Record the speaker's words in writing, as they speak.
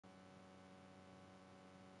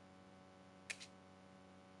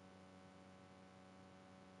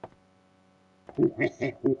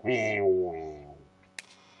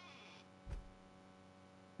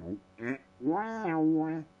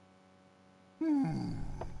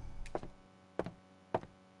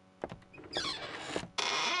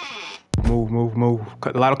Move.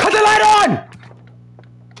 Cut the light on. Cut the light on!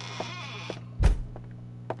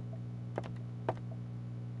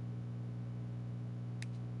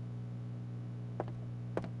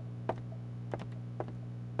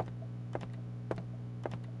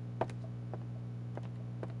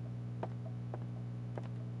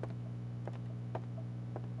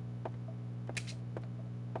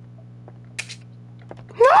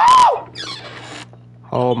 No!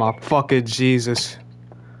 Oh my fucking Jesus.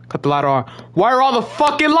 Cut the light on. Why are all the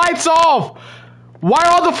fucking lights off? Why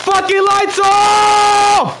are all the fucking lights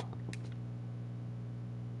off?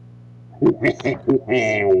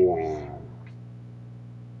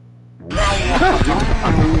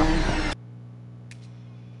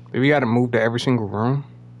 We gotta move to every single room.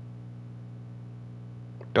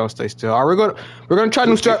 Don't stay still. Alright, we're gonna try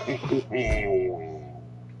new strat.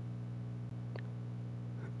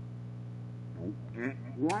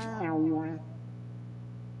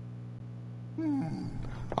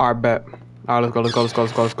 Alright, bet. Alright, let's go.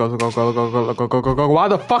 Why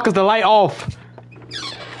the fuck is the light off?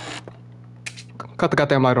 Cut the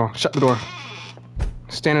goddamn light on. Shut the door.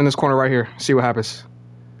 Stand in this corner right here. See what happens.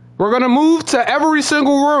 We're gonna move to every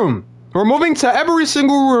single room. We're moving to every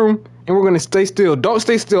single room, and we're gonna stay still. Don't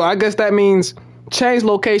stay still. I guess that means change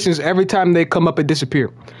locations every time they come up and disappear.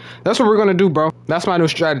 That's what we're gonna do, bro. That's my new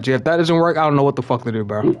strategy. If that doesn't work, I don't know what the fuck to do,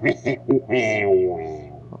 bro.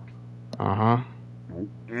 Uh-huh.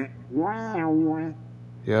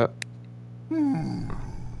 Yep.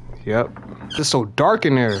 It's so dark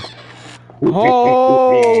in there.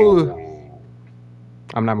 Oh!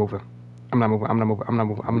 I'm not moving. I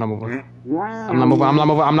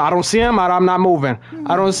don't see him. I'm not moving.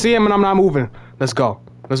 I don't see him and I'm not moving. Let's go. All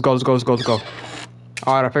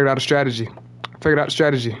right, I figured out a strategy.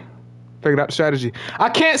 I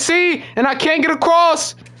can't see and I can't get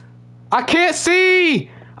across. I can't see.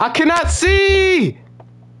 I cannot see.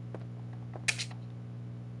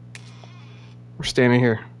 We're standing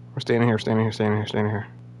here.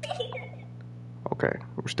 Okay,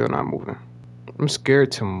 we're still not moving. I'm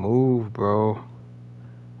scared to move, bro. I'm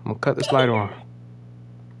gonna cut this light on.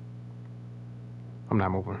 I'm not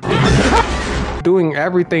moving. Doing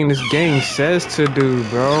everything this game says to do,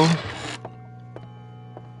 bro.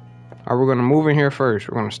 Alright, we're gonna move in here first.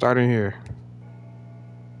 We're gonna start in here.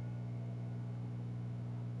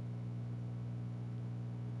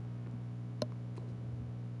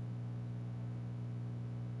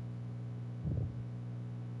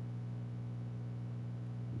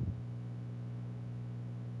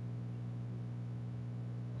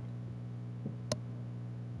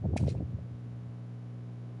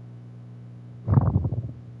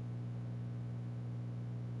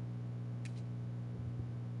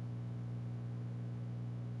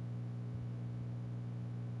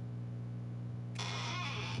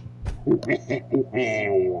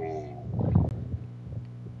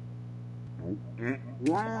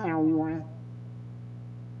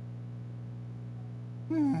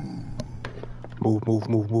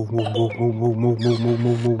 Move.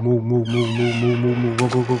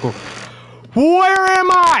 Go. Where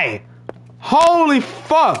am I? Holy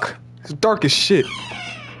fuck. It's dark as shit.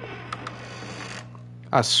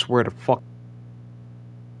 I swear to fuck.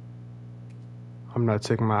 I'm not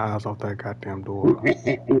taking my eyes off that goddamn door.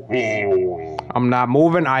 I'm not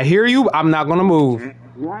moving. I hear you. I'm not gonna move.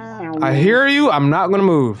 I hear you. I'm not gonna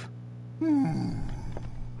move.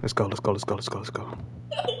 Let's go.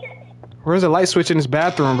 Where's the light switch in this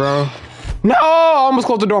bathroom, bro? No! I almost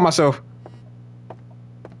closed the door myself.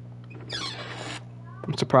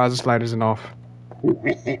 I'm surprised this light isn't off.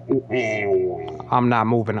 I'm not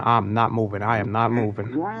moving. I am not moving. I'm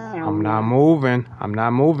not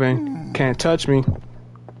moving. Can't touch me.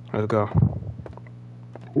 Let's go.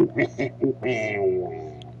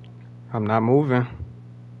 I'm not moving.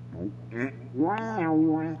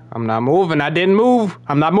 I didn't move.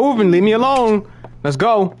 I'm not moving. Leave me alone. Let's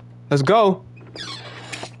go.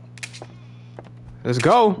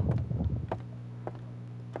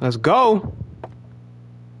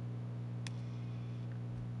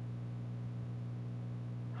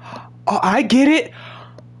 Oh, I get it.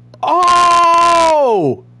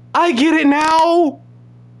 Oh, I get it now.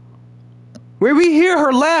 Where we hear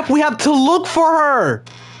her laugh, we have to look for her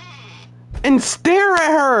and stare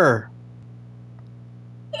at her.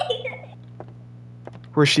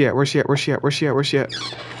 Where's she at? Where's she at?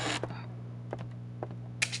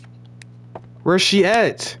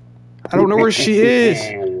 I don't know where she is.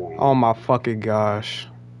 Oh my fucking gosh.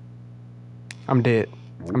 I'm dead.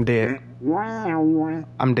 I'm dead.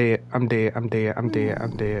 I'm dead. I'm dead. I'm dead. I'm dead.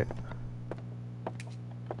 I'm dead.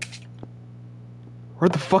 Where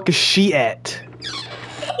the fuck is she at?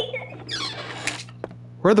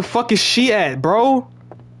 Where the fuck is she at, bro?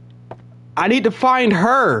 I need to find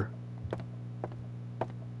her.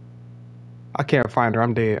 I can't find her.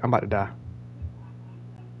 I'm dead. I'm about to die.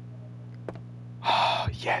 Oh,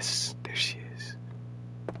 yes. There she is.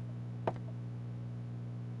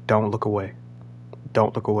 Don't look away.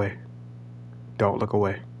 Don't look away. Don't look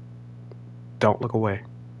away. Don't look away.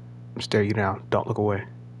 I'm staring you down. Don't look away.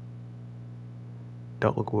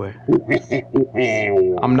 Don't look away.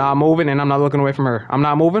 I'm not moving and I'm not looking away from her. I'm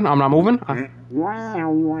not moving. I'm not moving.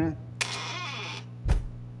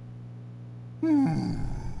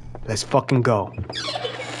 Let's fucking go.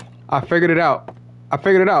 I figured it out. I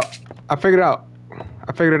figured it out. I figured it out.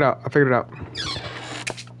 I figured it out. I figured it out.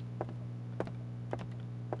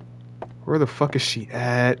 Where the fuck is she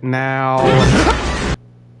at now?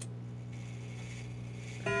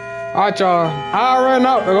 Alright, y'all. I ran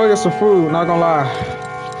out to go get some food, not gonna lie.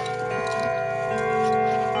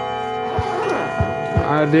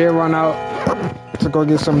 I did run out to go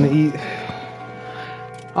get something to eat.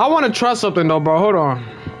 I want to try something though, bro. Hold on.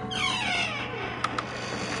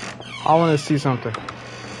 I want to see something.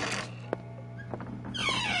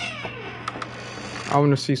 I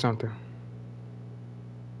want to see something.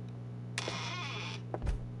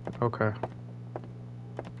 Okay.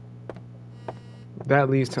 That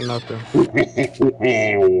leads to nothing.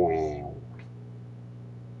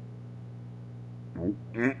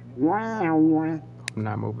 I'm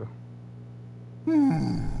not moving.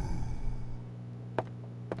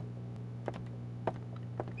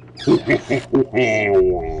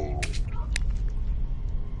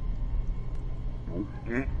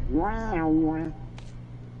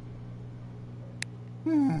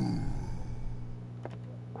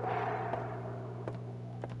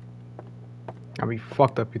 I'll be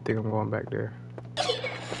fucked up you think I'm going back there.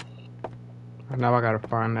 Now I gotta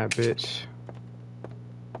find that bitch.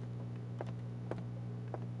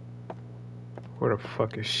 Where the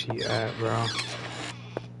fuck is she at, bro?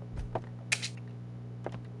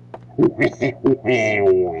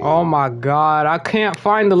 Oh my god, I can't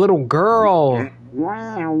find the little girl.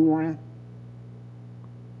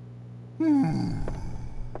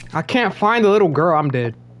 I can't find the little girl. I'm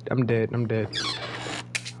dead. I'm dead. I'm dead.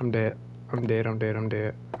 I'm dead. I'm dead. I'm dead. I'm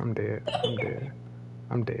dead. I'm dead. I'm dead.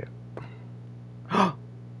 I'm dead.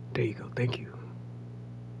 There you go. Thank you.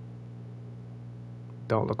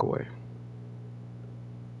 Don't look away.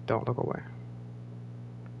 Don't look away.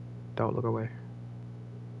 Don't look away.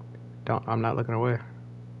 I'm not looking away.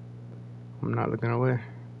 I'm not looking away.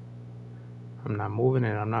 I'm not moving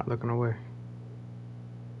and I'm not looking away.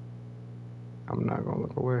 I'm not gonna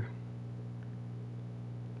look away.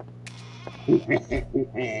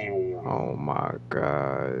 Oh my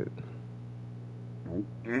god.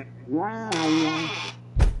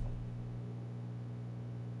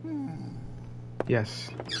 Yes.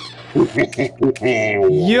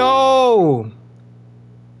 Yo!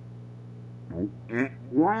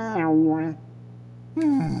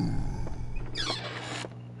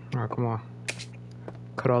 Alright, come on.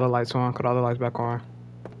 Cut all the lights on. Cut all the lights back on.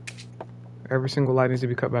 Every single light needs to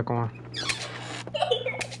be cut back on.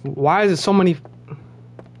 Why is it so many...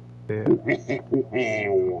 Yeah.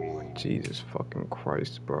 Jesus fucking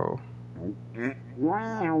Christ, bro.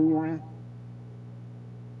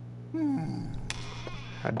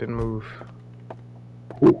 I didn't move.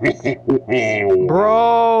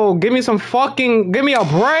 Bro, give me some fucking... Give me a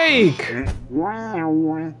break!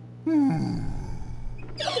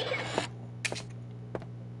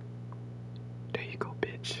 There you go,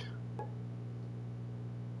 bitch.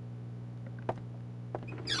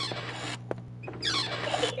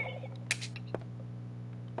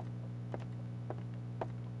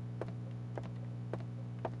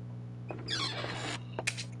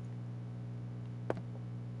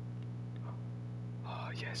 Oh,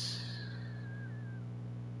 yes.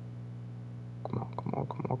 Come on, come on,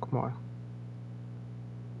 come on, come on.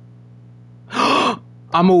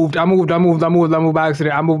 I moved by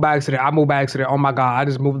accident. Oh my god, I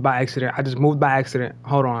just moved by accident.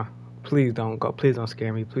 Hold on. Please don't go. Please don't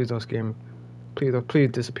scare me. Please don't scare me.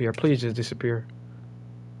 Please disappear. Please just disappear.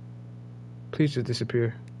 Please just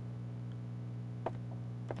disappear.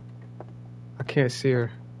 I can't see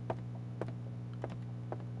her.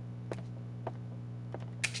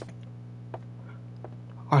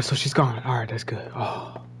 Alright, so she's gone. Alright, that's good.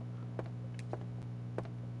 Oh.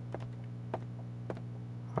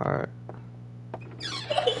 Alright.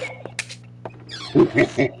 Oh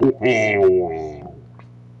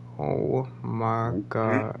my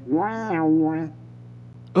god.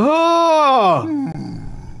 Oh!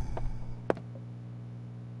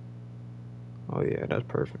 Oh yeah, that's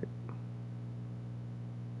perfect.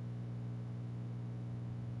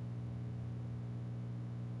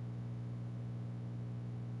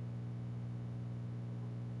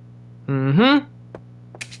 Mm-hmm.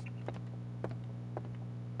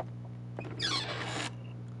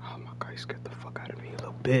 Oh my god, you scared the fuck out of me, you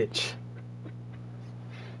little bitch.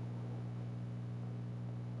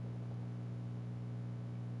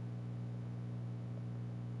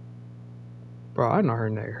 Bro, I know her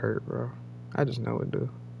neck hurt, bro. I just know it do.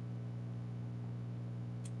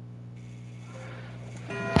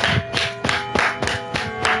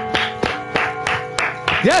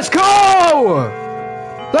 Let's go!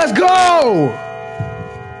 Let's go!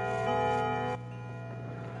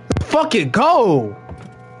 Let's fucking go!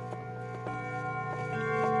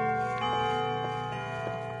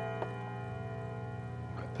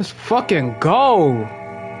 Let's fucking go!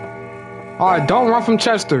 Alright, don't run from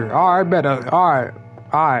Chester. Alright, better. Alright.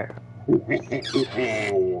 Alright.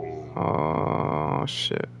 Oh,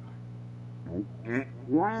 shit.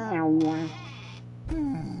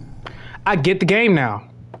 I get the game now.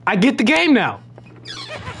 I get the game now.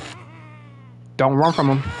 Don't run from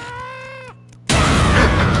him.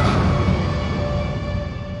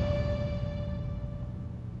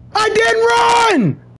 I didn't run!